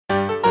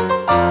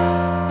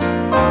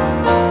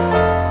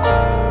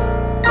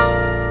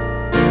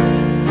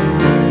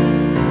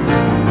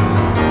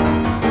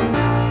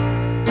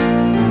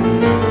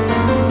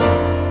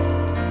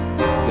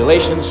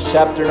Galatians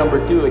chapter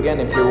number 2. Again,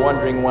 if you're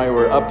wondering why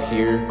we're up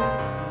here,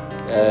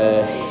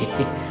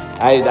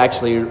 I'd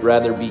actually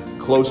rather be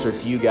closer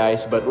to you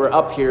guys, but we're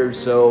up here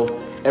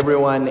so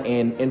everyone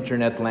in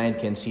internet land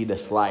can see the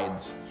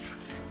slides.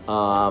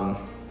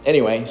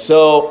 Anyway,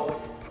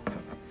 so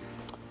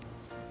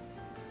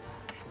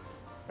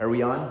are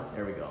we on?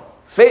 There we go.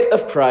 Faith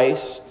of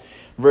Christ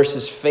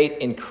versus faith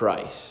in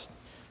Christ.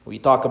 We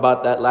talked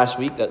about that last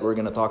week, that we're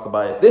going to talk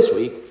about it this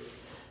week.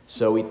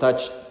 So we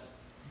touched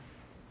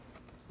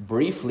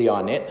briefly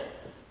on it.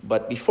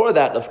 But before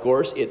that, of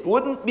course, it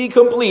wouldn't be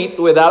complete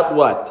without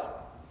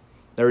what?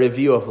 The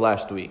review of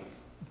last week.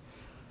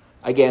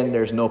 Again,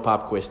 there's no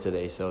pop quiz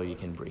today, so you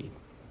can breathe.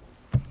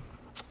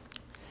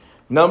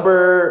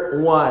 Number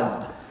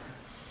 1.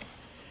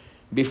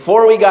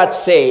 Before we got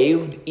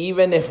saved,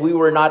 even if we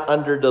were not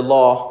under the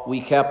law, we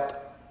kept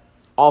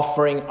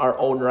offering our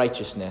own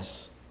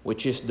righteousness,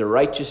 which is the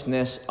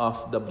righteousness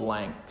of the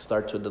blank.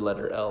 Starts with the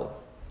letter L.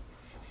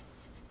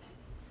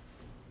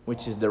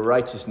 Which is the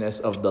righteousness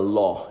of the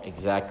law,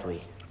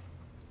 exactly.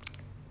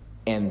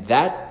 And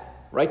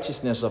that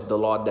righteousness of the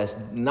law does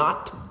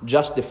not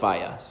justify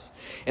us.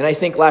 And I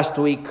think last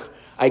week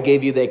I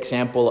gave you the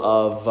example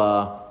of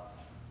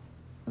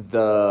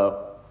the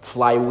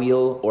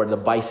flywheel or the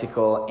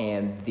bicycle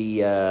and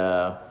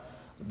the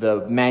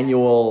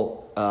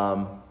manual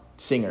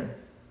Singer.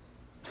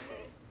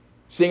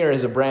 Singer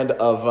is a brand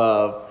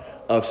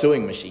of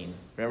sewing machine.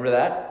 Remember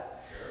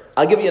that?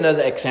 I'll give you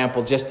another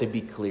example just to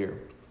be clear.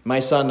 My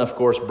son, of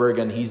course,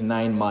 Bergen, he's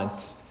 9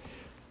 months.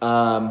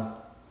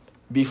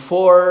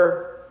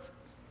 Before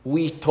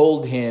we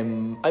told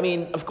him,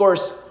 of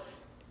course,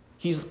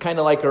 he's kind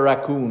of like a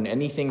raccoon.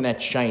 Anything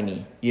that's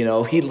shiny, he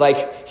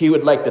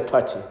would like to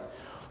touch it.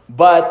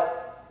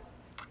 But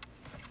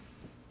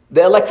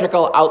the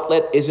electrical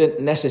outlet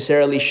isn't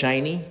necessarily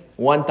shiny.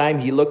 One time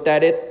he looked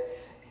at it.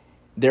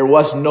 There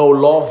was no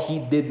law. He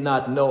did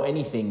not know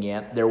anything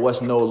yet. There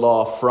was no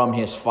law from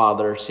his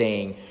father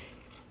saying,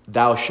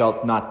 "Thou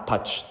shalt not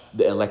touch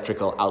the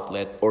electrical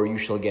outlet or you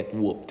shall get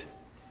whooped."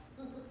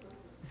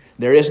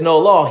 There is no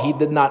law. He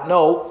did not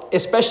know,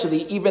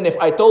 especially even if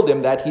I told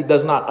him that, he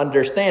does not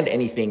understand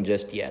anything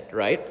just yet,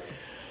 right?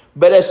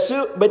 But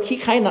he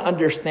kind of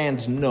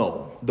understands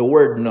no, the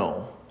word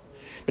no.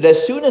 But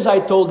as soon as I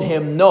told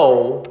him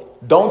no,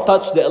 don't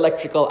touch the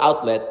electrical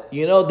outlet,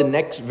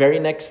 the very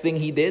next thing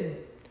he did?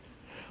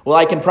 Well,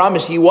 I can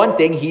promise you one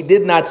thing. He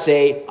did not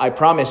say, "I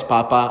promise,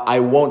 Papa, I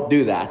won't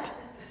do that."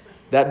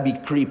 That'd be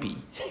creepy,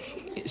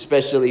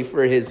 especially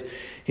for his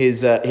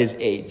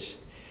age.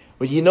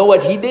 But you know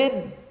what he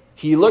did?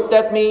 He looked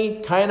at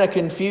me, kind of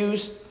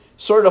confused,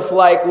 sort of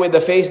like with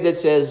a face that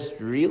says,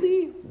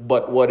 "Really?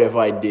 But what if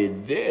I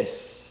did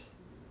this?"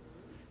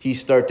 He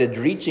started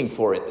reaching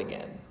for it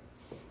again.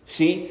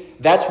 See,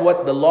 that's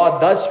what the law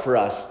does for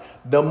us.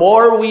 The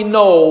more we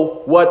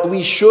know what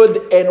we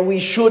should and we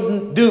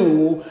shouldn't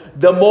do,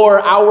 the more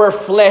our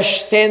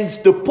flesh tends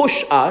to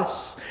push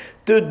us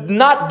to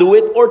not do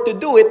it or to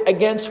do it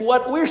against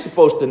what we're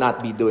supposed to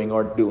not be doing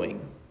or doing.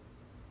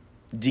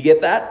 Do you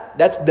get that?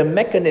 That's the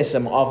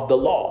mechanism of the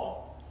law.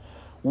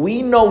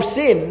 We know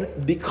sin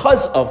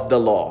because of the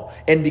law.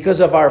 And because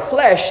of our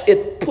flesh,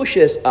 it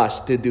pushes us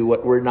to do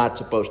what we're not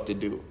supposed to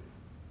do.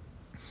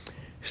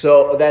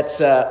 So that's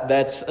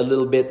a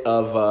little bit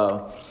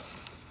of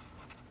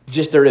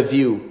just a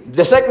review.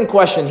 The second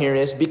question here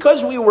is,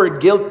 because we were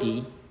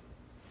guilty,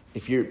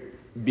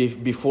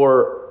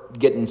 before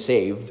getting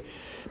saved,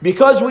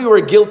 because we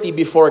were guilty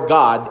before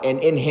God and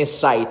in His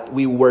sight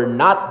we were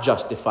not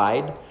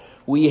justified,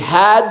 we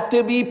had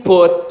to be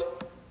put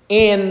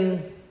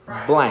in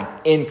blank,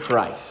 in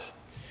Christ.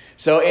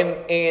 So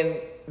in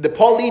the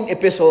Pauline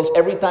epistles,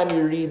 every time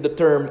you read the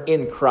term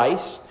 "in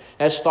Christ,"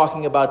 that's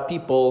talking about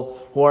people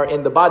who are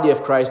in the body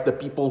of Christ, the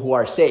people who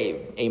are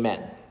saved. Amen.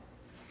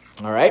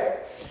 All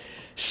right?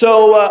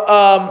 So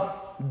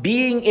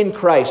being in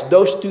Christ,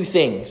 those two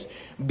things.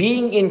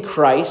 Being in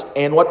Christ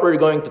and what we're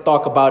going to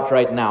talk about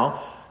right now,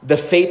 the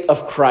faith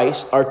of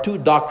Christ, are two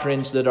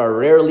doctrines that are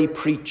rarely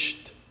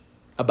preached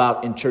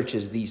about in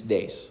churches these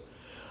days.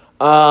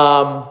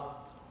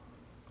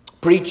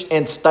 Preached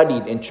and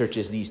studied in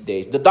churches these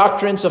days. The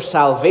doctrines of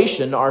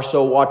salvation are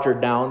so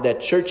watered down that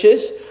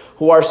churches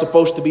who are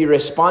supposed to be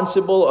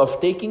responsible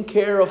of taking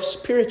care of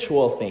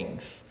spiritual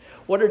things.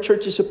 What are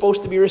churches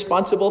supposed to be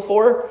responsible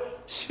for?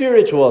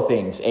 Spiritual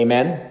things.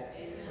 Amen?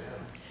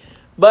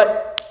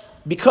 But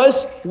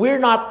because we're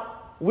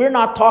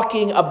not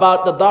talking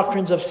about the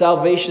doctrines of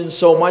salvation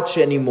so much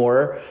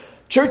anymore,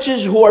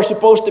 churches who are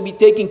supposed to be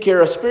taking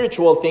care of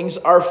spiritual things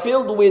are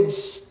filled with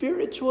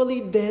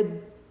spiritually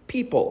dead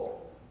people.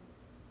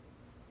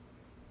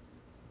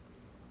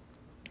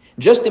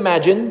 Just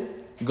imagine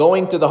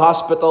going to the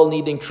hospital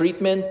needing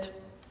treatment,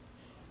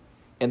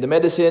 and the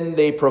medicine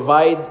they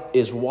provide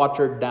is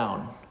watered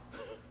down.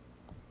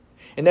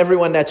 And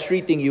everyone that's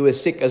treating you is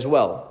sick as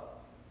well.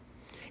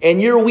 And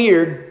you're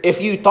weird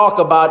if you talk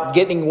about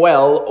getting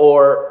well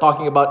or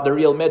talking about the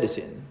real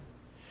medicine.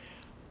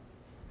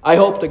 I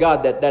hope to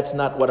God that that's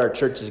not what our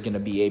church is going to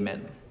be.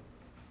 Amen.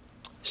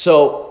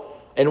 So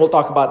And we'll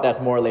talk about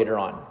that more later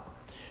on.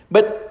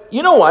 But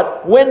you know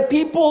what? When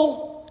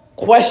people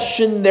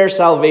question their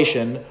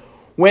salvation,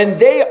 when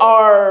they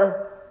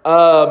are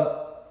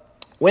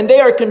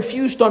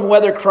confused on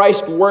whether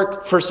Christ's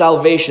work for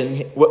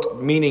salvation,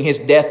 meaning his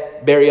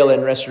death, burial,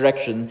 and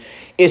resurrection,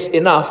 is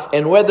enough,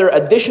 and whether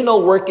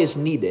additional work is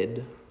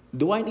needed,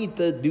 do I need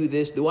to do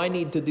this? Do I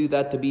need to do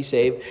that to be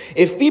saved?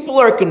 If people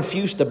are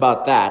confused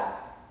about that,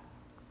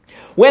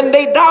 when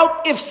they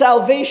doubt if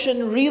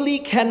salvation really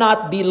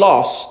cannot be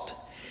lost,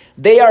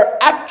 they are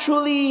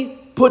actually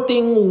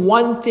putting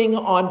one thing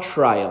on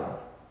trial.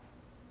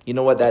 You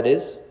know what that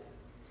is?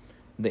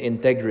 The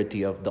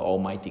integrity of the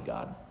Almighty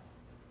God.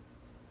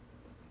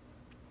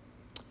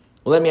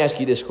 Well, let me ask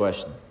you this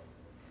question.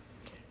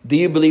 Do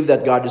you believe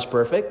that God is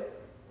perfect?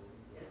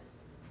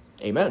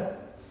 Yes. Amen.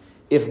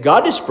 If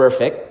God is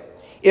perfect,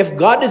 if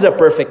God is a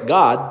perfect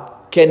God,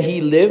 can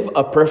he live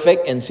a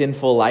perfect and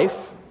sinful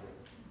life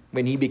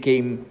when he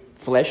became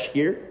flesh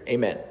here?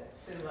 Amen.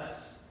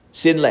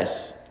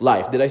 Sinless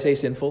life. Did I say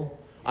sinful?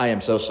 I am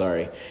so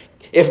sorry.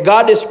 If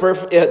God is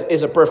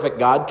a perfect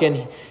God,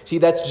 see,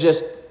 that's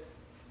just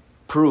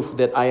proof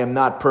that I am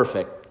not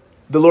perfect.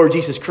 The Lord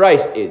Jesus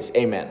Christ is.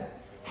 Amen.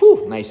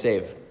 Whew, nice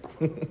save.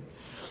 And the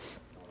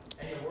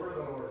word of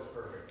the Lord is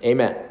perfect.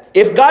 Amen.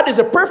 If God is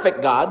a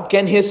perfect God,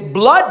 can his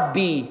blood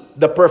be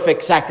the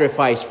perfect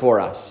sacrifice for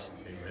us?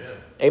 Amen.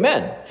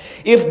 Amen.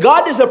 If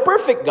God is a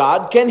perfect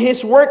God, can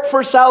his work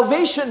for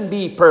salvation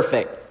be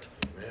perfect?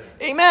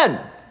 Amen.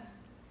 Amen.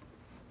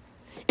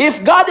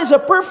 If God is a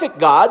perfect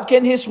God,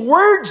 can his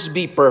words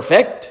be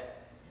perfect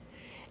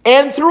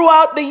and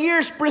throughout the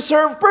years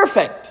preserve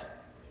perfect?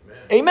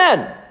 Amen.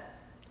 Amen.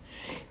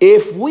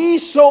 If we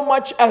so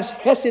much as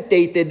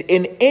hesitated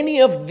in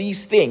any of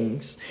these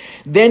things,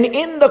 then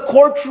in the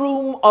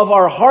courtroom of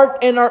our heart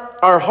and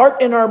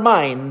our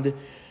mind,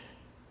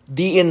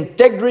 the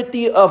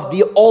integrity of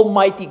the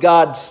Almighty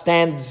God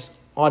stands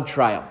on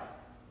trial.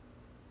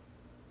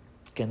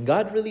 Can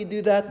God really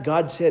do that?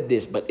 God said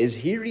this, but is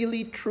he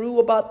really true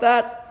about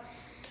that?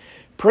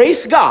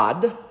 Praise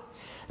God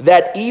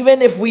that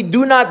even if we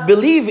do not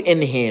believe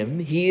in him,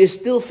 he is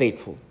still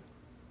faithful.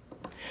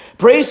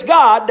 Praise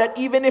God that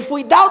even if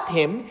we doubt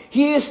him,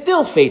 he is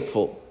still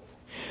faithful.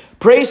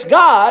 Praise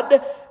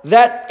God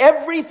that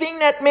everything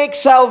that makes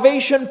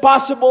salvation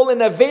possible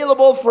and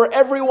available for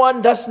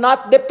everyone does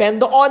not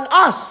depend on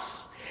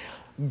us.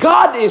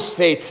 God is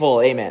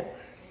faithful. Amen.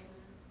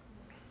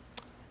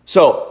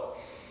 So,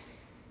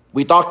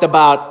 we talked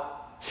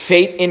about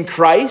faith in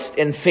Christ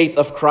and faith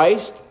of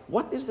Christ.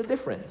 What is the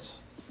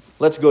difference?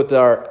 Let's go to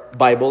our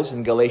Bibles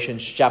in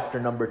Galatians chapter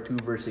number 2,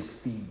 verse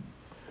 16.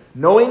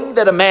 Knowing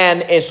that a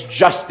man is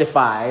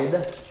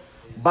justified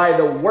by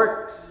the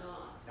works,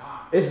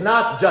 is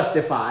not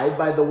justified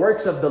by the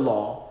works of the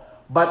law,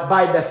 but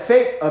by the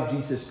faith of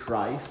Jesus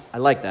Christ. I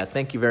like that.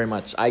 Thank you very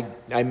much. I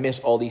miss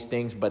all these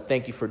things, but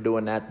thank you for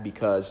doing that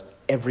because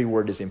every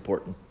word is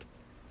important.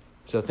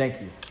 So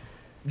thank you.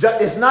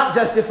 Is not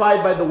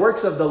justified by the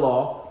works of the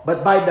law,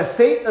 but by the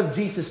faith of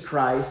Jesus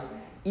Christ.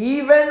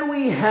 Even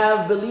we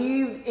have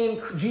believed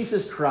in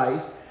Jesus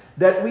Christ,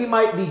 that we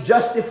might be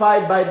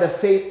justified by the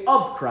faith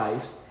of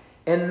Christ,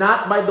 and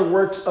not by the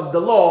works of the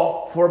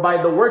law, for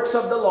by the works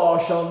of the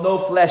law shall no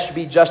flesh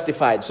be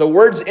justified. So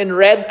words in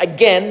red,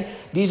 again,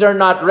 these are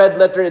not red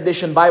letter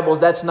edition Bibles.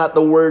 That's not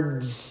the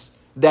words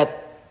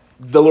that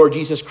the Lord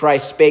Jesus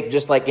Christ spake,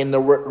 just like in the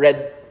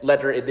red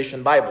letter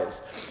edition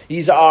Bibles.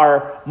 These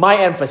are my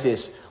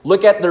emphasis.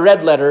 Look at the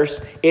red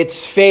letters.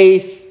 It's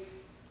faith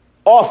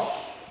of,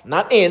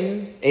 not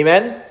in,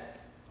 amen,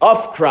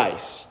 of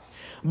Christ.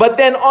 But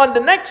then on the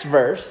next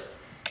verse,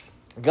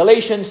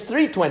 Galatians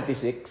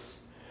 3:26,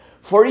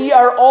 for ye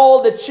are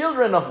all the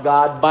children of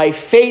God by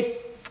faith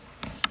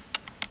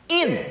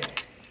in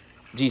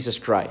Jesus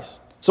Christ.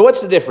 So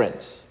what's the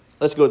difference?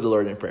 Let's go to the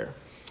Lord in prayer.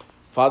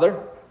 Father,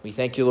 we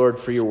thank you, Lord,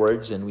 for your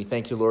words, and we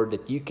thank you, Lord,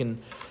 that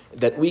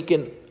we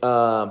can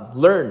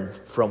learn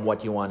from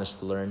what you want us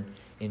to learn.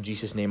 In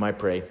Jesus' name I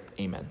pray.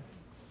 Amen.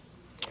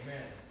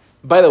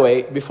 By the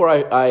way, before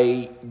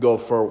I go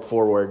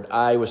forward,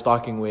 I was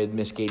talking with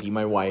Miss Katie,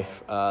 my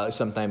wife,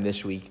 sometime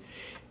this week,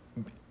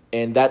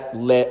 and that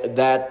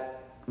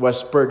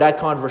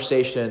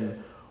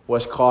conversation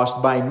was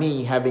caused by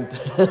me having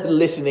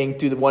listening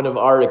to one of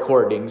our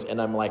recordings,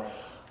 and I'm like,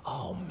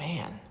 oh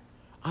man,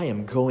 I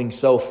am going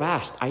so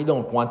fast. I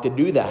don't want to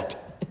do that.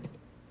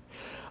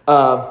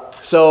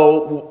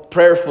 So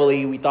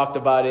prayerfully, we talked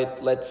about it.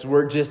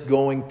 We're just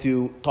going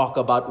to talk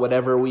about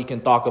whatever we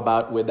can talk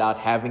about without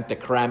having to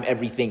cram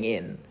everything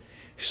in,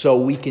 so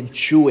we can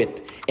chew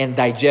it and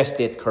digest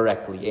it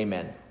correctly.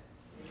 Amen.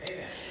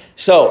 Amen.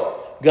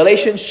 So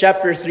Galatians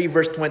chapter 3,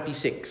 verse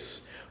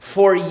 26.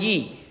 For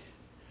ye,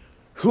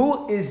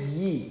 who is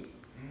ye?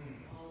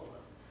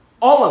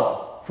 All of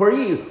us. For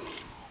ye,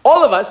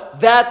 all of us.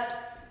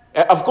 That,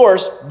 of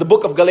course, the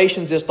book of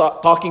Galatians is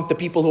talking to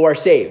people who are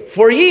saved.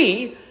 For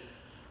ye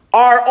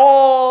are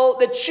all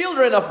the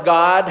children of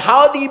God.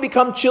 How do you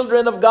become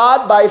children of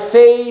God? By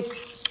faith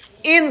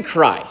in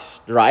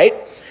Christ, right?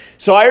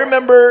 So I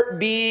remember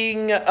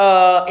being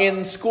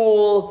in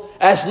school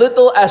as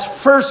little as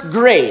first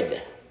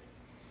grade.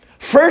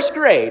 First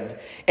grade.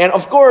 And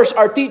of course,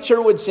 our teacher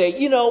would say,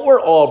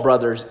 we're all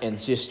brothers and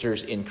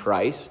sisters in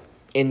Christ,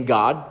 in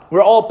God.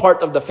 We're all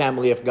part of the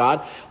family of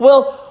God.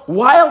 Well,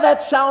 while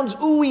that sounds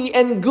ooey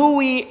and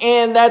gooey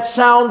and that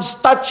sounds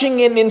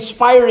touching and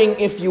inspiring,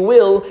 if you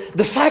will,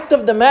 the fact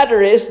of the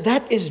matter is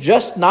that is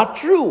just not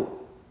true.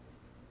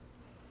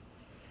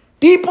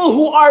 People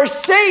who are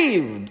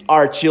saved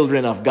are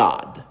children of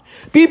God.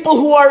 People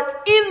who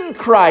are in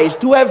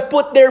Christ, who have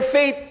put their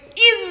faith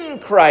in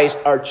Christ,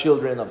 are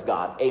children of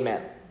God.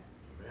 Amen.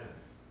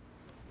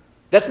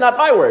 That's not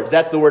my words.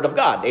 That's the word of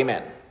God.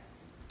 Amen.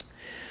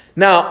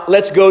 Now,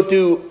 let's go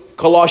to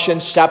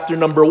Colossians chapter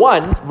number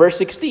 1, verse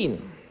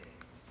 16.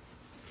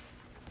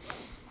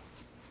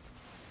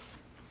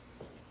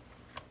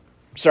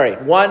 Sorry,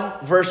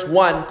 1 verse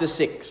 1 to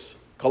 6.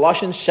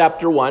 Colossians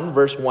chapter 1,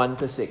 verse 1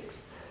 to 6.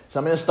 So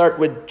I'm going to start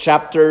with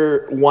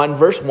chapter 1,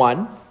 verse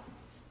 1.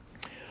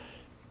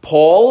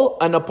 Paul,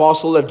 an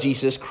apostle of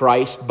Jesus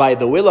Christ by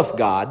the will of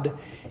God,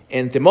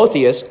 and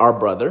Timotheus, our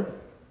brother,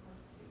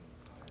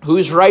 who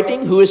is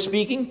writing, who is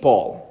speaking?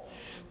 Paul.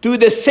 To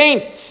the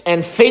saints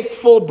and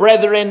faithful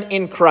brethren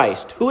in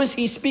Christ. Who is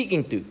he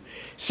speaking to?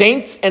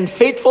 Saints and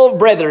faithful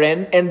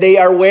brethren, and they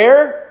are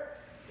where?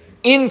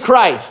 In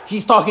Christ.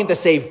 He's talking to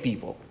saved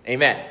people.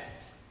 Amen.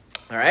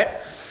 All right.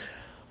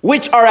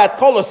 Which are at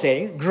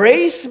Colossae,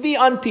 grace be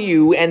unto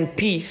you and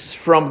peace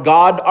from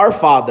God our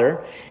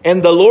Father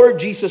and the Lord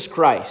Jesus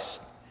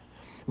Christ.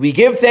 We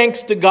give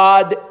thanks to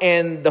God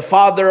and the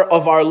Father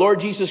of our Lord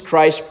Jesus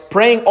Christ,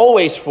 praying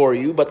always for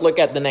you. But look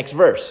at the next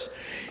verse.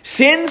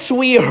 Since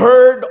we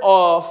heard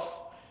of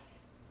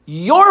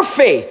your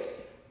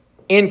faith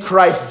in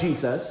Christ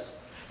Jesus,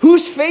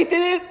 whose faith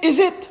is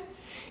it?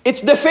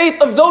 It's the faith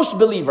of those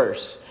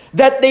believers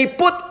that they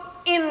put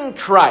in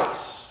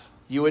Christ.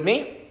 You with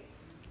me?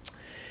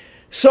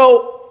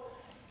 So,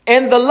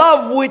 and the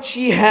love which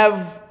ye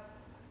have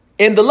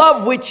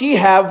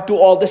to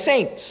all the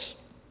saints.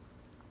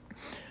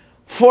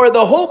 For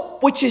the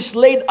hope which is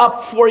laid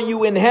up for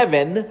you in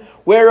heaven,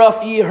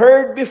 whereof ye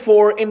heard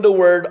before in the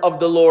word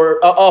of the Lord,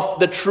 of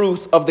the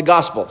truth of the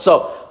gospel.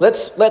 So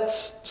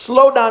let's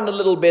slow down a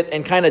little bit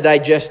and kind of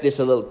digest this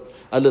a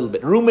little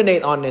bit,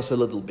 ruminate on this a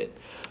little bit.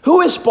 Who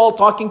is Paul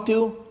talking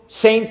to?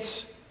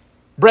 Saints,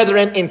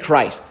 brethren in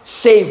Christ,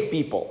 saved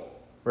people,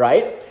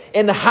 right?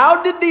 And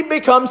how did they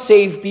become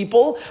saved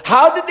people?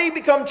 How did they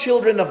become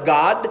children of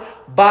God?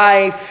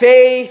 By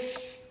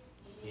faith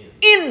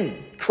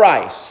in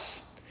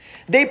Christ.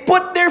 They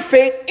put their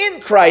faith in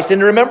Christ.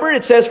 And remember,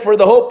 it says, for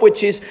the hope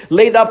which is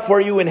laid up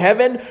for you in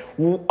heaven.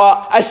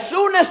 As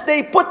soon as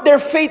they put their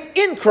faith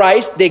in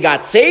Christ, they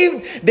got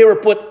saved. They were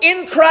put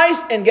in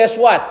Christ. And guess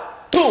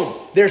what? Boom!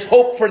 There's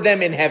hope for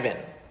them in heaven.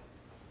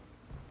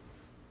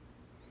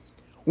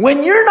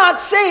 When you're not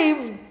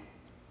saved,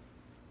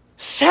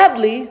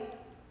 sadly,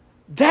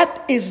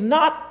 that is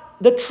not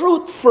the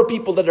truth for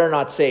people that are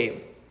not saved.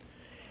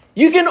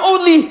 You can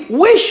only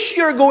wish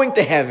you're going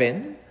to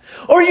heaven,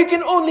 or you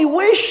can only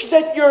wish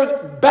that your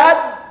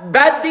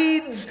bad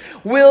deeds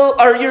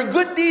or your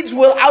good deeds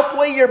will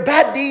outweigh your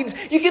bad deeds.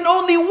 You can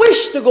only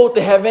wish to go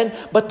to heaven,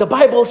 but the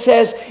Bible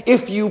says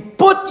if you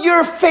put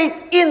your faith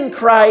in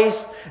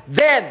Christ,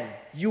 then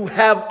you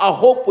have a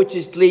hope which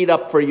is laid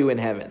up for you in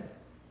heaven.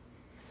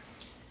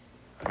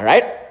 All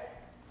right?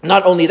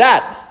 Not only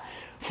that,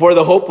 for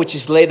the hope which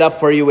is laid up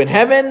for you in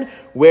heaven,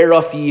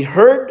 whereof ye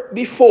heard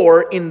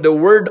before in the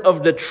word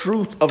of the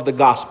truth of the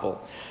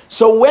gospel.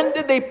 So when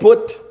did they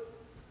put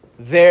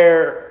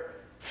their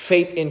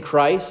faith in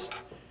Christ?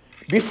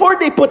 Before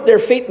they put their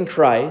faith in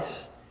Christ,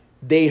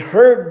 they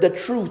heard the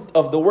truth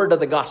of the word of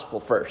the gospel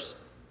first.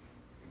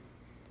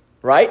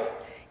 Right?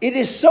 It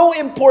is so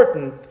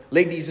important,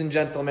 ladies and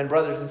gentlemen,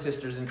 brothers and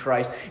sisters in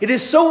Christ, it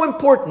is so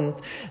important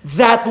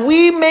that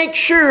we make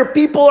sure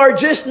people are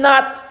just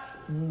not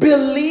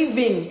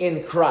believing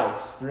in Christ.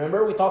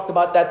 Remember, we talked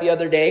about that the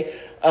other day.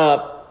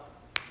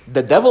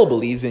 The devil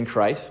believes in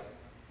Christ.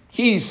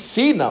 He's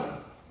seen them.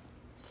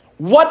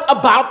 What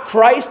about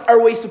Christ are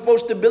we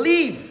supposed to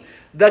believe?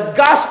 The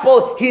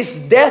gospel, his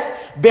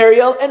death,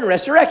 burial, and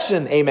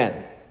resurrection.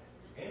 Amen.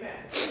 Amen.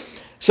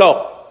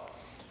 So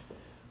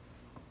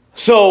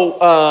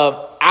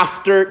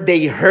after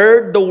they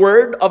heard the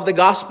word of the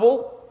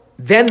gospel,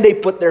 then they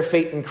put their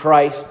faith in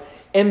Christ,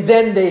 and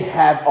then they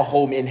have a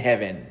home in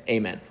heaven.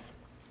 Amen.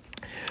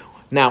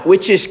 Now,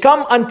 which is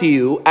come unto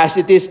you as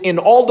it is in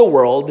all the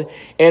world,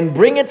 and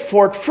bringeth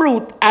forth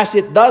fruit as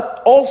it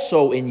doth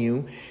also in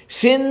you,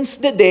 since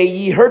the day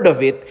ye heard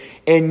of it,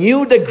 and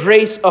knew the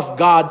grace of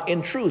God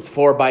in truth.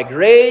 For by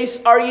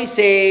grace are ye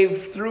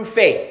saved through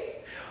faith.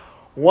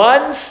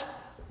 Once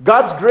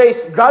God's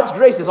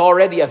grace is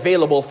already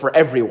available for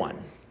everyone.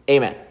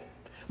 Amen.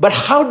 But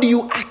how do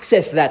you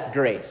access that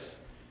grace?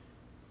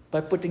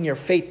 By putting your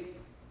faith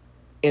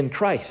in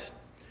Christ.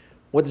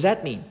 What does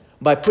that mean?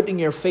 By putting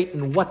your faith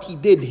in what he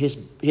did,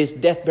 his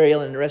death,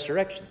 burial, and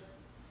resurrection.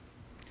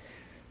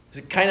 Is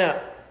it kind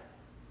of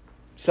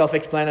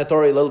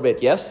self-explanatory a little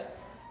bit, yes?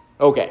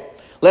 Okay.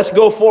 Let's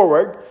go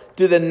forward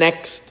to the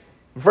next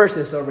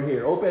verses over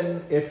here.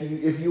 Open, if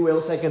you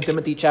will, 2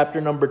 Timothy chapter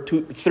number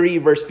 3,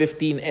 verse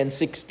 15 and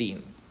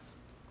 16.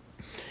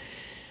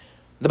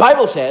 The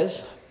Bible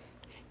says,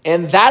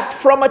 "And that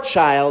from a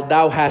child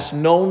thou hast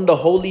known the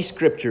holy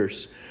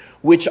scriptures,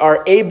 which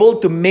are able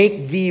to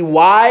make thee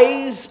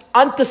wise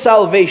unto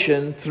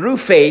salvation through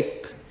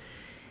faith,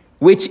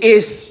 which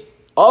is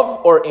of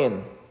or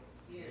in?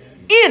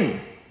 In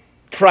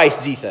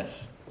Christ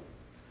Jesus."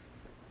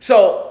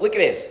 So, look at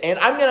this. And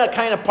I'm going to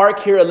kind of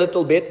park here a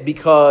little bit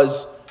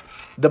because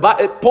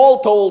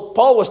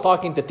Paul was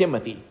talking to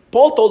Timothy.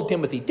 Paul told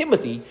Timothy,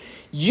 "Timothy,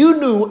 you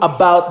knew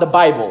about the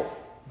Bible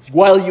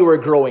while you were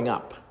growing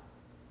up.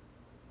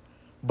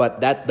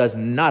 But that does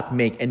not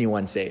make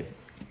anyone saved."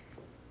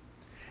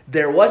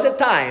 There was a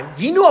time,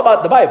 he knew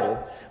about the Bible,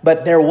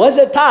 but there was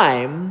a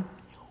time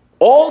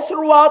all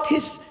throughout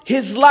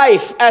his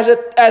life as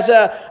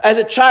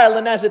a child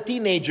and as a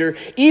teenager,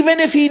 even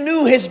if he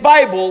knew his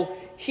Bible,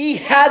 he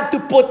had to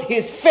put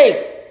his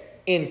faith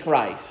in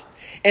Christ.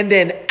 And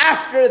then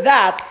after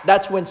that,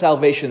 that's when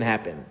salvation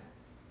happened.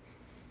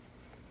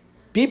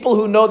 People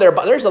who know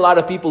there's a lot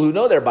of people who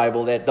know their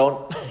Bible that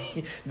don't,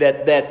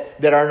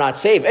 that are not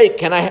saved. Hey,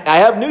 I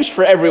have news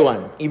for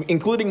everyone,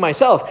 including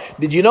myself.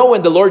 Did you know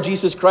when the Lord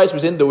Jesus Christ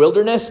was in the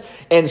wilderness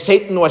and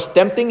Satan was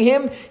tempting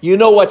him, you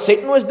know what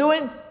Satan was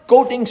doing?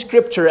 Quoting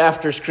scripture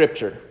after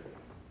scripture.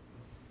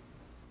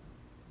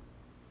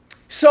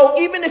 So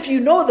even if you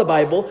know the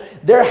Bible,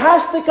 there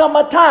has to come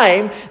a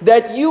time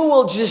that you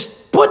will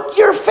just put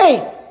your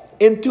faith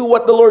into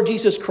what the Lord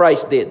Jesus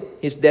Christ did,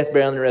 his death,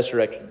 burial, and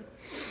resurrection.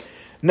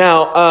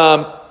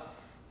 Now,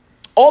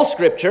 all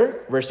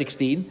scripture, verse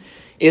 16,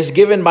 is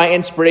given by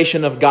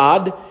inspiration of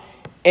God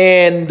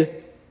and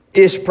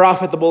is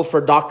profitable for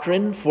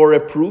doctrine, for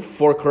reproof,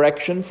 for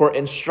correction, for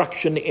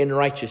instruction in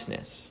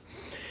righteousness.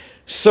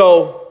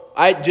 So,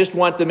 I just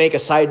want to make a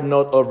side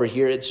note over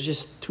here. It's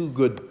just too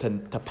good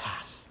to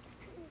pass.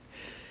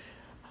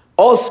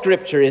 All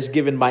scripture is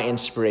given by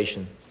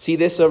inspiration. See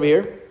this over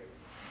here?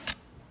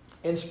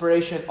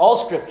 Inspiration, all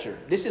scripture.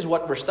 This is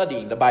what we're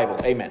studying, the Bible.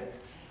 Amen.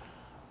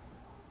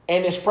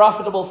 And is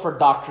profitable for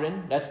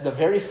doctrine. That's the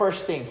very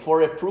first thing. For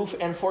reproof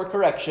and for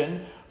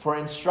correction. For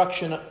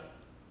instruction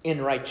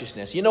in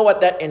righteousness. You know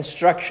what that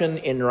instruction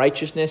in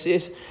righteousness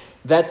is?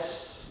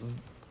 That's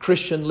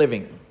Christian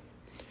living.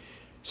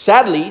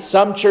 Sadly,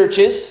 some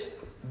churches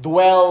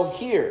dwell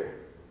here.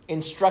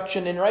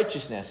 Instruction in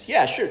righteousness.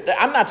 Yeah, sure.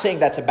 I'm not saying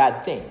that's a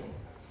bad thing.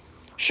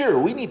 Sure,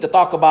 we need to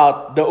talk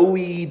about the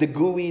ooey, the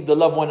gooey, the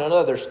love one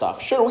another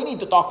stuff. Sure, we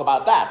need to talk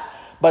about that.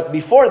 But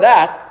before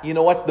that, you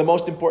know what's the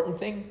most important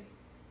thing?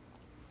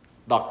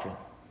 Doctrine.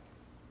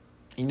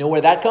 You know where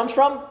that comes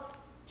from?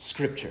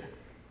 Scripture.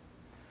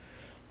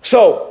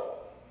 So,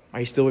 are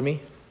you still with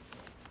me?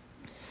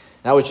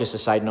 That was just a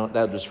side note.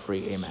 That was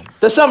free. Amen.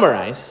 To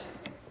summarize,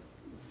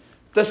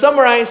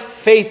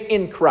 faith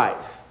in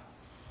Christ.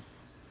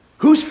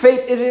 Whose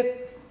faith is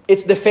it?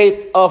 It's the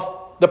faith of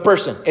the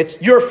person.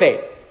 It's your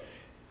faith.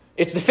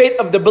 It's the faith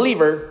of the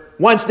believer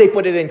once they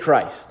put it in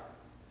Christ.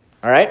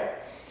 All right?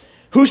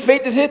 Whose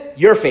faith is it?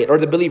 Your faith, or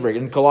the believer,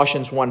 in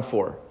Colossians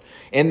 1:4.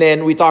 And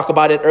then we talked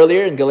about it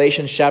earlier in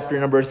Galatians chapter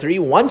number 3.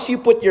 Once you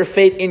put your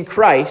faith in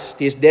Christ,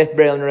 his death,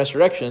 burial, and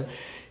resurrection,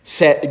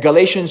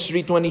 Galatians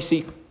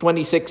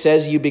 3:26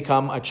 says you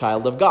become a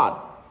child of God.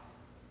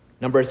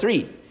 Number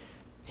 3,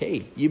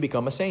 hey, you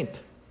become a saint.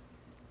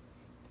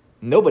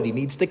 Nobody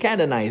needs to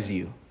canonize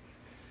you.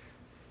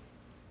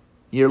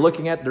 You're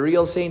looking at the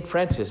real Saint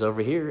Francis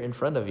over here in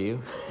front of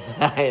you.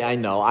 I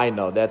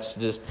know. That's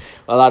just,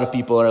 a lot of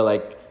people are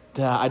like,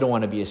 I don't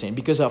want to be a saint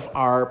because of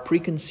our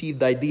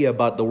preconceived idea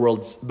about the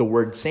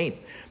word saint.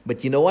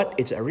 But you know what?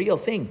 It's a real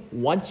thing.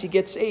 Once you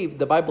get saved,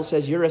 the Bible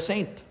says you're a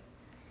saint.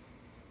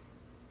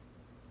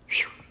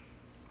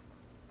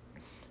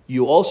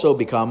 You also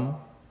become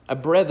a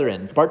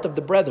brethren, part of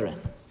the brethren.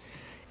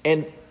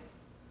 And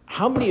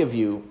how many of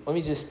you, let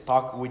me just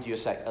talk with you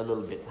a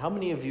little bit. How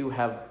many of you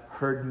have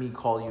heard me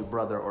call you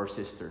brother or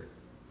sister?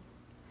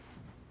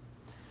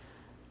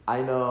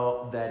 I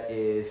know that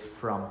is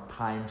from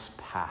times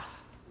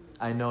past.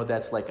 I know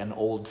that's like an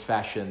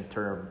old-fashioned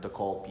term to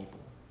call people.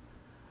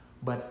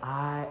 But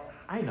I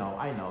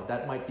know,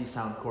 that might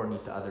sound corny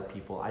to other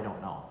people, I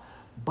don't know.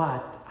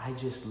 But I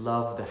just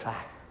love the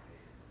fact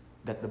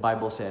that the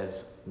Bible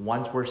says,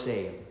 once we're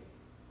saved,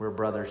 we're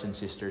brothers and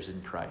sisters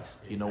in Christ.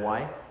 You know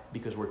why?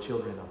 Because we're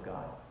children of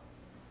God.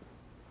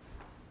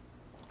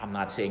 I'm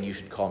not saying you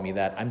should call me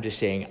that. I'm just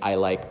saying I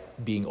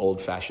like being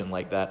old-fashioned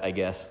like that, I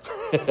guess.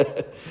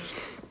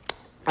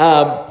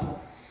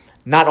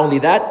 Not only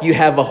that, you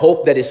have a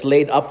hope that is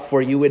laid up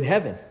for you in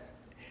heaven.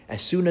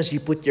 As soon as you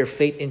put your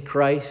faith in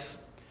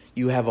Christ,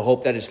 you have a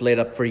hope that is laid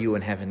up for you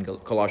in heaven,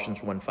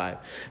 Colossians 1:5.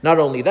 Not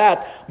only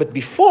that, but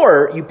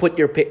before you put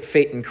your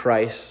faith in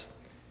Christ,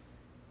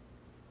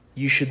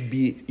 you should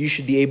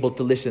be able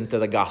to listen to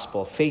the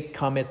gospel. Faith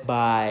cometh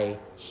by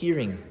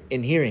hearing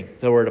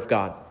the word of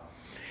God.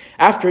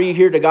 After you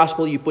hear the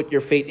gospel, you put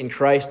your faith in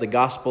Christ, the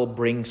gospel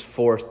brings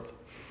forth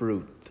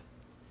fruit.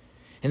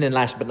 And then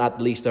last but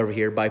not least over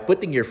here, by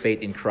putting your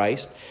faith in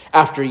Christ,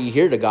 after you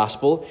hear the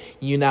gospel,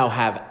 you now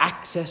have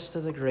access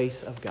to the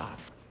grace of God.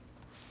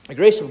 The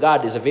grace of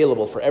God is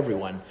available for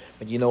everyone.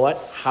 But you know what?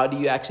 How do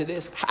you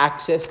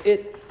access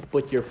it?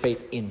 Put your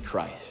faith in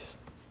Christ.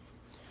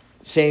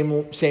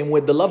 Same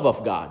with the love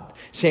of God.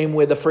 Same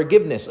with the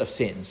forgiveness of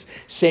sins.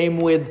 Same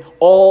with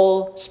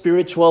all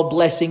spiritual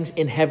blessings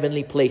in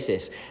heavenly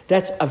places.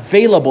 That's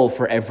available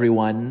for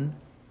everyone.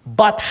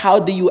 But how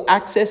do you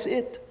access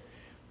it?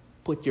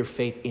 Put your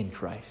faith in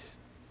Christ.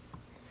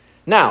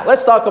 Now,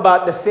 let's talk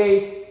about the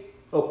faith.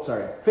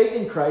 Faith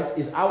in Christ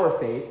is our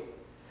faith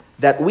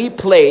that we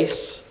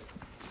place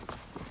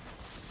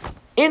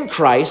in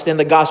Christ and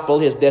the gospel,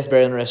 his death,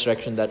 burial, and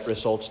resurrection that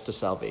results into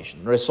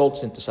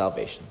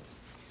salvation.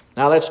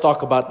 Now, let's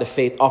talk about the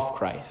faith of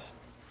Christ.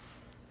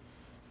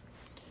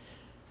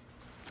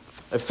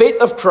 The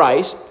faith of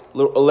Christ,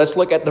 let's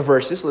look at the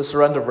verses. Let's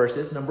run the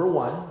verses. Number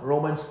 1,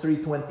 Romans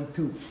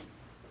 3:22.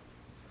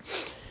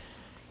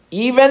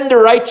 Even the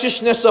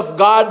righteousness of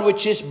God,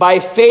 which is by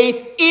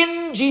faith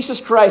in Jesus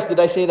Christ. Did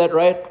I say that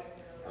right?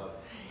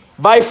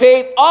 By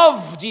faith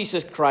of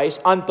Jesus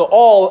Christ unto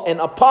all and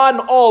upon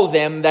all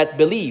them that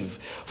believe.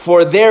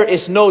 For there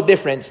is no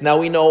difference. Now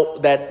we know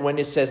that when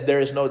it says there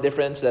is no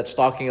difference, that's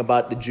talking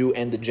about the Jew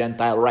and the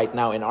Gentile right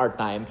now in our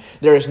time.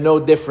 There is no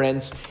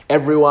difference.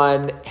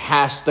 Everyone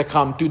has to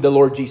come to the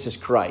Lord Jesus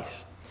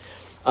Christ.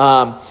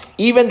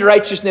 Even the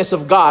righteousness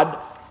of God,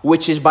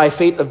 which is by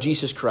faith of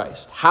Jesus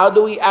Christ. How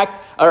do we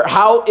act, or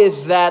how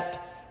is that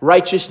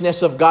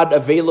righteousness of God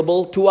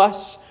available to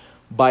us?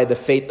 By the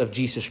faith of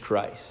Jesus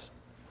Christ.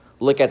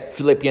 Look at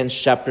Philippians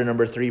chapter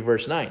number 3,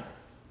 verse 9.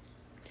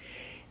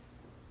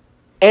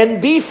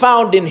 And be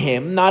found in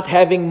him, not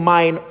having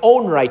mine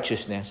own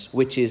righteousness,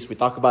 which is, we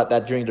talk about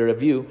that during the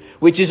review,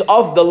 which is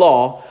of the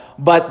law,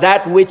 but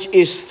that which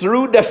is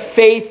through the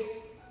faith,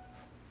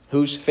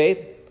 whose faith?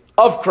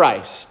 Of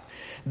Christ.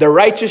 The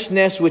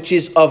righteousness which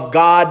is of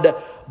God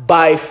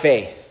by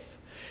faith.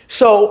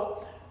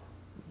 So,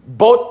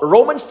 both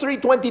Romans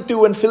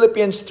 3:22 and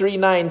Philippians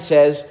 3:9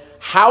 says,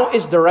 how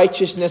is the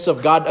righteousness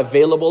of God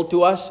available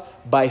to us?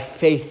 By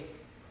faith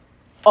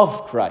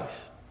of Christ.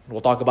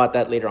 We'll talk about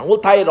that later on. We'll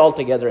tie it all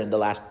together in the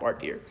last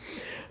part here.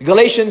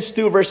 Galatians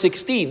 2 verse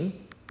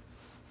 16.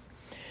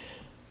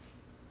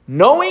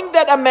 Knowing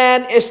that a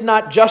man is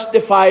not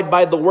justified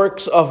by the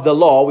works of the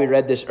law, we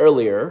read this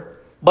earlier,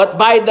 but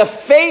by the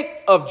faith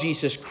of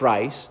Jesus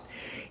Christ,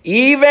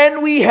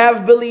 even we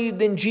have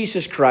believed in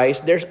Jesus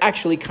Christ. There's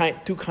actually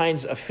two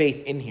kinds of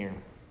faith in here.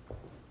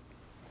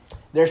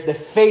 There's the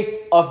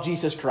faith of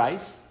Jesus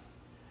Christ.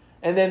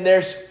 And then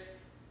there's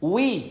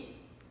we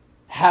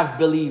have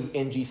believed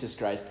in Jesus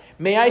Christ.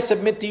 May I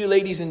submit to you,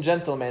 ladies and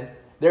gentlemen,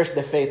 there's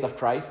the faith of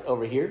Christ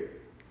over here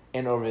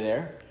and over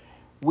there.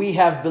 We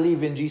have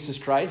believed in Jesus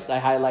Christ. I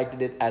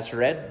highlighted it as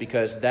red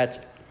because that's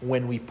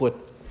when we put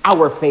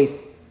our faith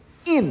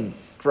in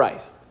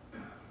Christ.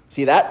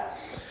 See that?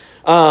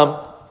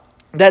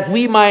 That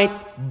we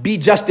might be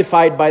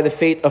justified by the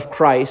faith of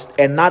Christ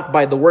and not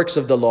by the works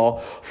of the law.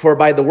 For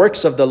by the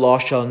works of the law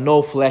shall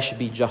no flesh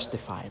be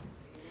justified.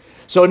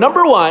 So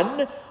number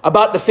 1,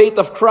 about the faith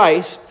of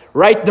Christ,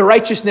 right? The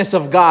righteousness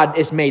of God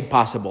is made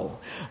possible.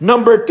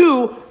 Number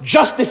 2,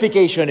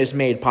 justification is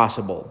made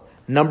possible.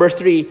 Number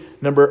 3,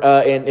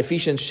 in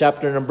Ephesians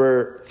chapter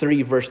number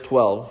 3, verse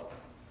 12.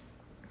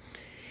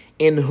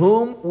 In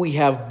whom we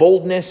have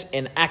boldness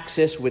and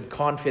access with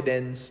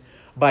confidence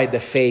by the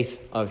faith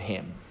of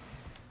him.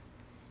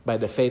 By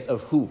the faith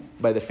of who?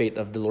 By the faith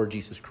of the Lord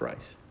Jesus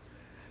Christ.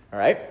 All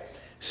right?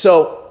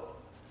 So,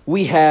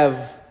 we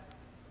have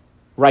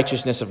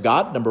righteousness of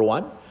God, number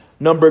 1.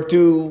 Number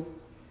 2,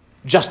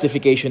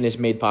 justification is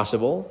made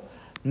possible.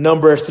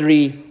 Number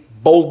 3,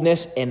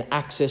 boldness and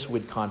access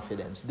with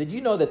confidence. Did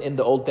you know that in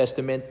the Old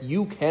Testament,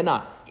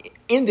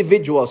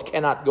 individuals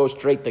cannot go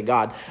straight to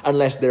God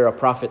unless they're a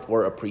prophet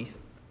or a priest?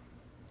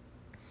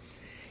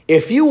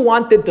 If you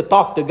wanted to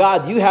talk to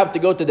God, you have to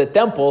go to the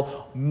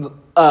temple,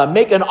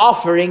 make an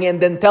offering,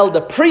 and then tell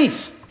the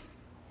priest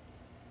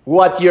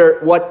what your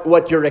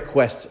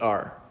requests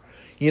are.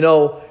 You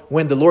know,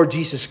 when the Lord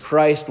Jesus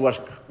Christ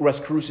was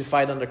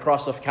crucified on the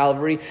cross of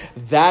Calvary,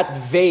 that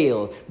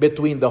veil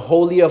between the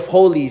Holy of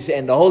Holies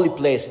and the holy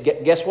place,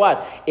 guess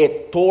what?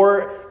 It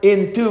tore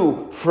in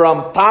two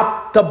from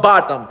top to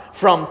bottom.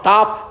 From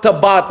top to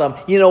bottom.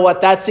 You know what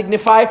that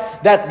signified?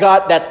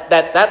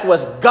 That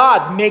was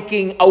God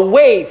making a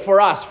way for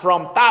us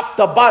from top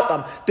to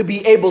bottom to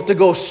be able to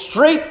go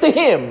straight to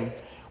Him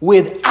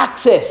with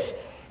access,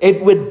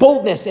 with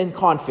boldness and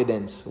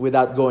confidence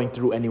without going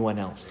through anyone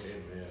else.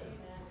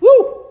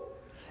 Woo!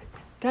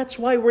 That's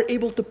why we're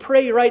able to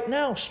pray right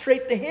now,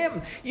 straight to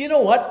Him. You know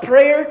what?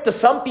 Prayer to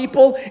some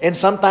people, and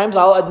sometimes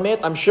I'll admit,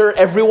 I'm sure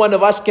every one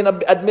of us can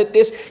admit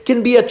this,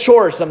 can be a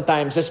chore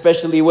sometimes,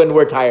 especially when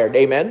we're tired.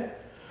 Amen?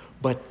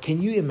 But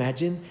can you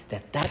imagine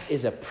that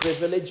is a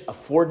privilege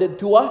afforded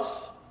to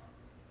us?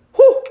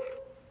 Whew!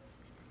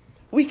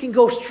 We can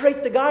go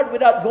straight to God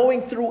without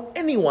going through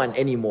anyone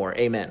anymore.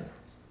 Amen.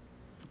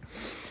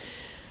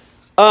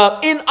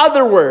 In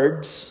other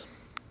words,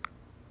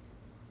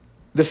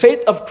 The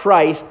faith of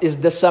Christ is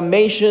the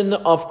summation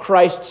of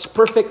Christ's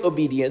perfect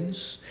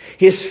obedience,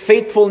 His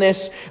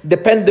faithfulness,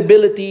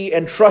 dependability,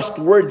 and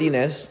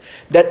trustworthiness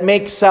that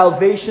makes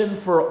salvation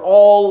for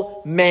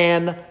all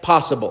man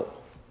possible.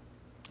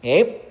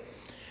 Okay?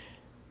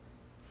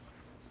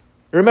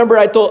 Remember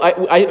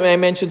I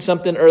mentioned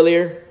something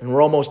earlier, and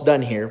we're almost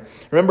done here.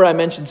 Remember I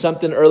mentioned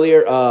something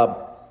earlier,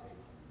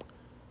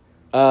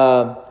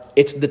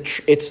 it's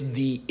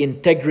the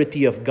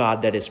integrity of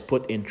God that is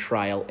put in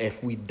trial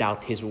if we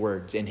doubt His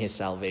words and His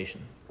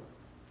salvation.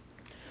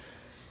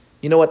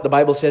 You know what the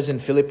Bible says in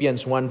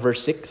Philippians 1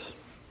 verse 6?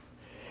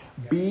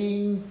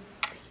 Being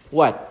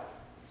what?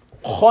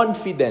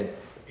 Confident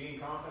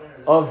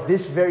of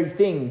this very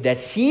thing, that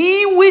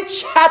He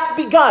which hath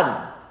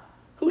begun.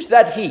 Who's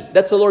that He?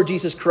 That's the Lord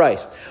Jesus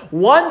Christ.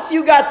 Once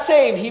you got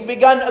saved, He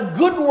begun a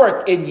good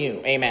work in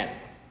you. Amen.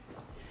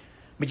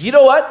 But you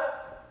know what?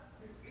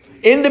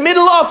 In the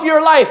middle of your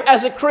life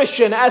as a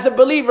Christian, as a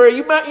believer,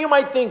 you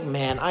might think,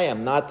 man, I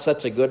am not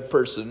such a good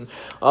person.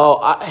 Oh,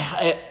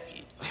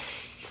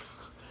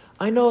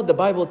 I know the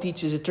Bible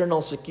teaches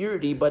eternal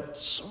security,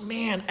 but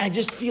man, I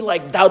just feel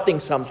like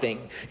doubting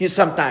something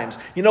sometimes.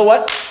 You know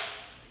what?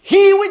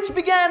 He which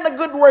began a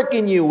good work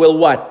in you will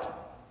what?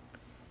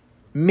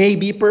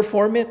 Maybe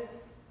perform it.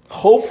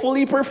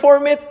 Hopefully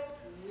perform it.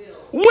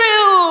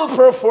 Will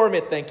perform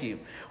it. Thank you.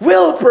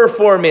 Will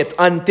perform it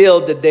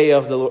until the day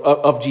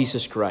of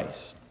Jesus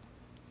Christ.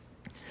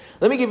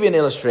 Let me give you an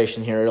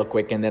illustration here real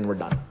quick and then we're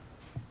done.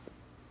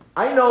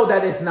 I know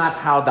that is not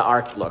how the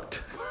ark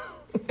looked.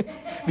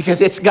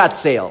 Because it's got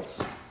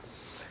sails.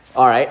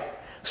 All right.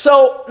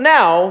 So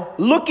now,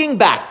 looking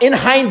back, in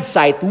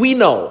hindsight, we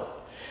know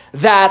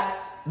that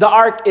the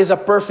ark is a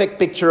perfect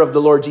picture of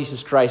the Lord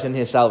Jesus Christ and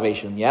His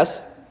salvation. Yes?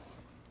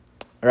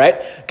 All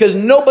right? Because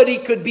nobody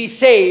could be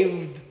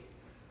saved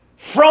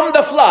from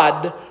the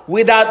flood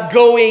without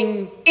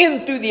going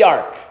into the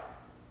ark.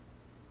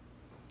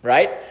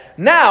 Right?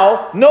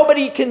 Now,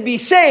 nobody can be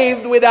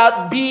saved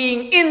without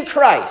being in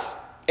Christ.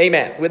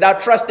 Amen.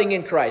 Without trusting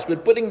in Christ.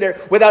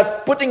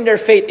 Without putting their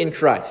faith in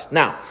Christ.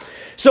 Now,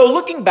 so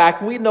looking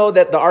back, we know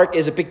that the ark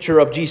is a picture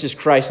of Jesus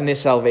Christ and His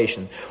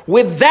salvation.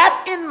 With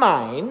that in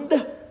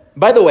mind,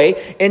 by the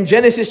way, in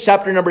Genesis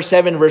chapter number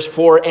 7, verse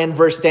 4 and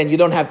verse 10, you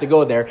don't have to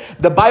go there.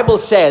 The Bible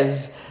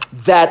says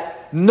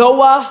that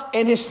Noah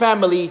and his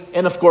family,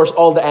 and of course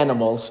all the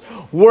animals,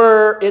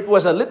 it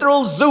was a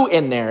literal zoo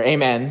in there,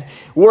 amen,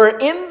 were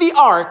in the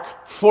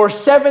ark for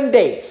 7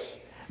 days.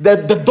 The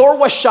door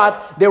was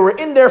shut. They were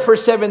in there for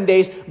 7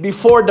 days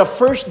before the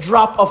first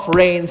drop of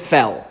rain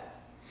fell.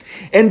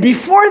 And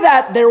before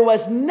that, there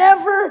was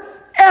never,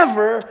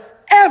 ever,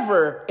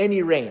 ever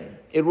any rain.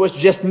 It was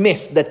just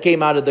mist that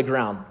came out of the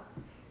ground.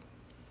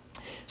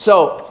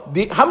 So,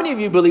 how many of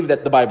you believe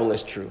that the Bible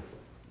is true?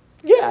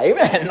 Yeah,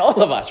 amen.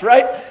 All of us,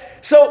 right?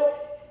 So,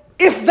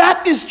 if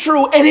that is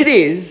true, and it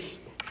is,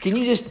 can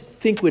you just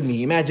think with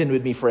me, imagine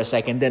with me for a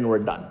second, then we're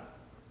done.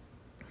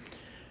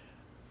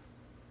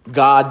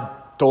 God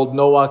told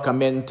Noah,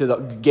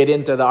 get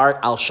into the ark,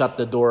 I'll shut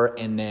the door,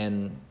 and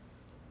then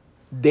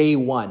day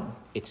 1,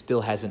 it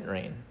still hasn't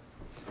rained.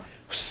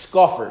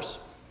 Scoffers.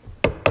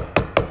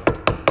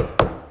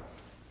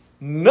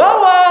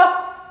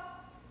 Noah!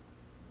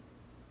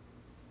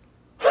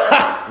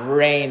 Ha!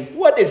 Rain.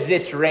 What is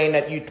this rain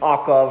that you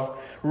talk of?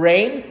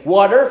 Rain?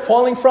 Water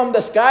falling from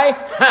the sky?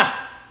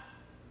 Ha!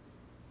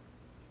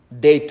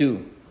 Day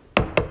 2.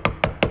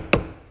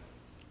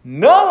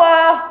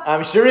 Noah!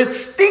 I'm sure it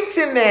stinks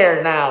in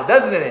there now,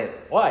 doesn't it?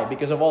 Why?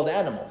 Because of all the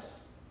animals.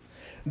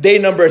 Day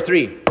number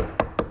 3.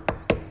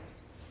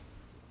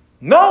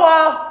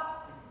 Noah!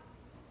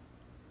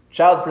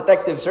 Child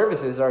Protective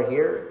Services are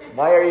here.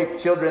 Why are your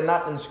children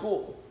not in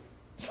school?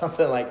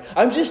 Something like,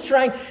 I'm just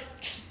trying.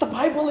 The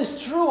Bible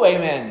is true,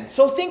 amen.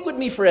 So think with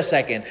me for a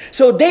second.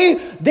 So day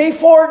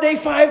 4, day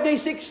 5, day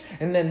 6,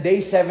 and then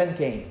day 7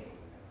 came.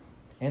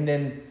 And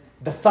then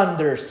the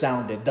thunder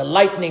sounded, the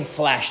lightning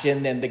flashed,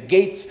 and then the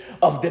gates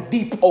of the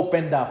deep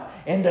opened up.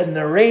 And then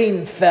the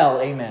rain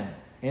fell, amen.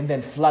 And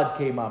then flood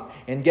came up.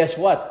 And guess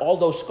what? All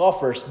those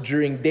scoffers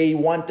during day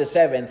 1 to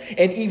 7,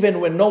 and even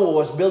when Noah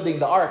was building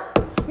the ark,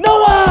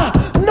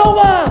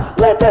 Noah,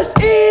 let us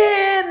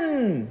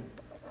in!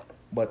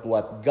 But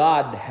what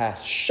God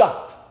has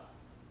shut,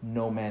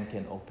 no man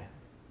can open.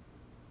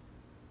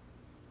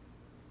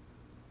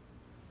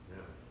 Yeah.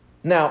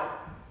 Now,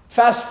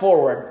 fast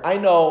forward. I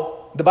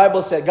know the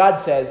Bible said, God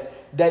says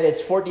that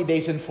it's 40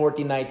 days and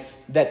 40 nights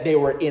that they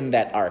were in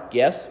that ark.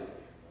 Yes?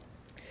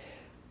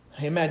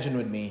 Imagine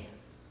with me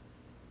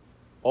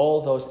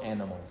all those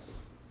animals.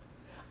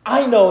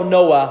 I know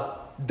Noah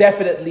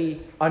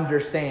definitely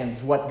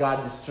understands what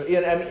God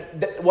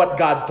what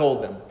God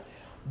told them.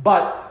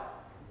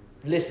 But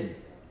listen,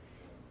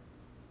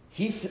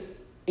 he's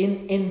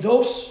in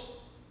those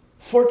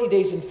 40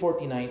 days and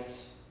 40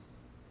 nights,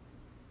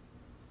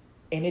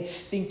 and it's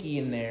stinky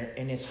in there,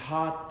 and it's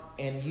hot,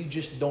 and you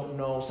just don't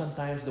know.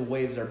 Sometimes the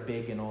waves are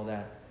big and all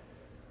that.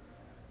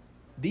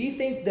 Do you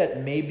think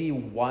that maybe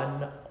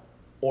one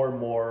or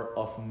more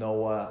of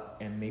Noah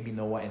and maybe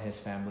Noah and his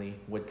family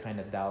would kind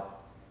of doubt,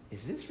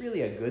 is this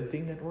really a good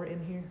thing that we're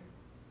in here?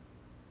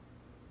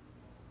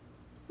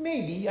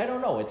 Maybe, I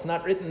don't know. It's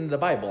not written in the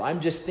Bible. I'm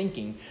just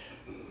thinking,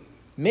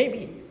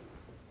 maybe.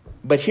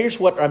 But here's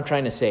what I'm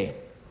trying to say.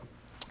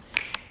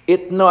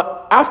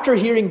 After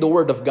hearing the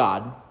word of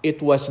God,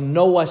 it was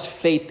Noah's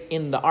faith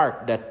in the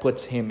ark that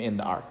puts him in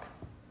the ark.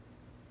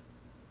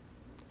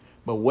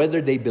 But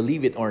whether they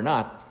believe it or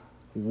not,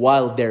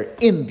 while they're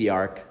in the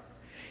ark,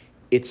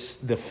 it's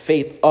the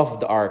faith of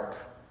the ark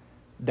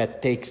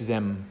that takes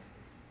them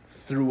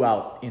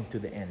throughout into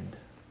the end.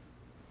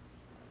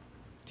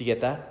 Do you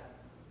get that?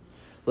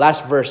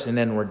 Last verse and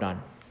then we're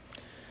done.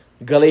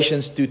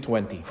 Galatians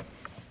 2:20.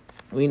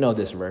 We know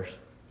this verse.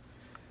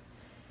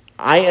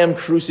 I am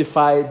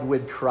crucified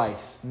with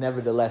Christ,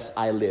 nevertheless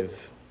I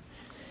live.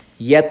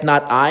 Yet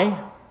not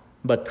I,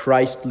 but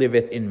Christ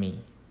liveth in me.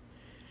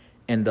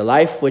 And the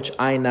life which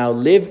I now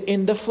live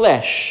in the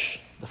flesh,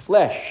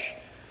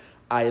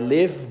 I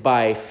live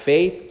by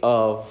faith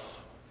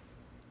of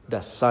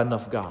the Son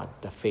of God,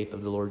 the faith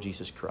of the Lord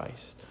Jesus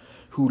Christ,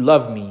 who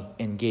loved me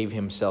and gave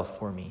himself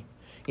for me.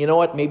 You know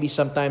what? Maybe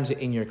sometimes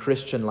in your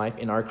Christian life,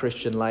 in our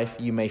Christian life,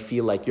 you may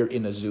feel like you're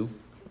in a zoo,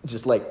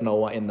 just like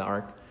Noah in the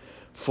ark,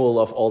 full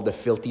of all the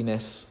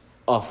filthiness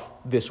of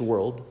this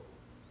world.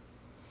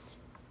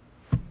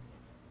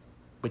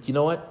 But you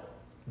know what?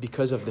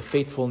 Because of the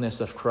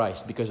faithfulness of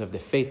Christ, because of the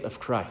faith of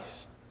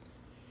Christ,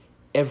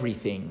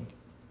 everything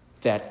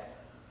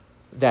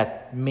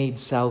that made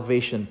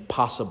salvation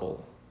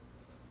possible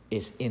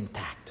is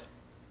intact.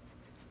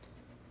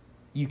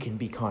 You can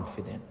be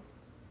confident.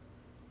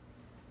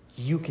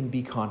 You can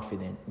be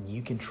confident and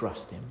you can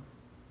trust him.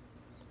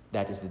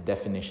 That is the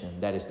definition,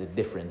 that is the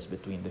difference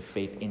between the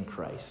faith in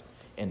Christ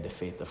and the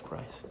faith of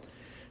Christ.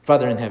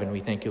 Father in heaven, we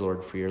thank you,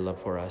 Lord, for your love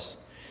for us.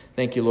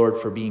 Thank you, Lord,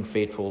 for being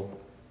faithful.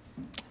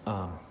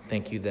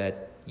 Thank you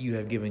that you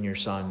have given your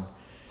Son,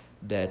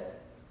 that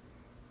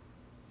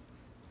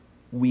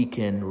we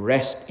can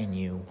rest in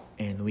you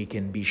and we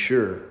can be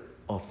sure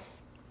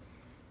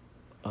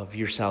of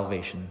your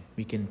salvation.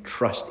 We can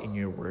trust in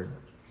your word.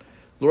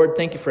 Lord,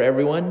 thank you for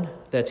everyone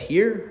that's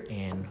here.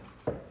 And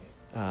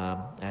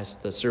as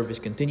the service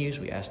continues,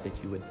 we ask that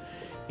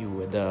you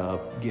would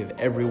give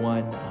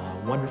everyone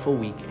a wonderful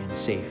week and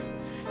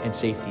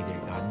safety,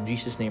 dear God. In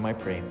Jesus' name I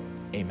pray.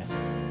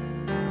 Amen.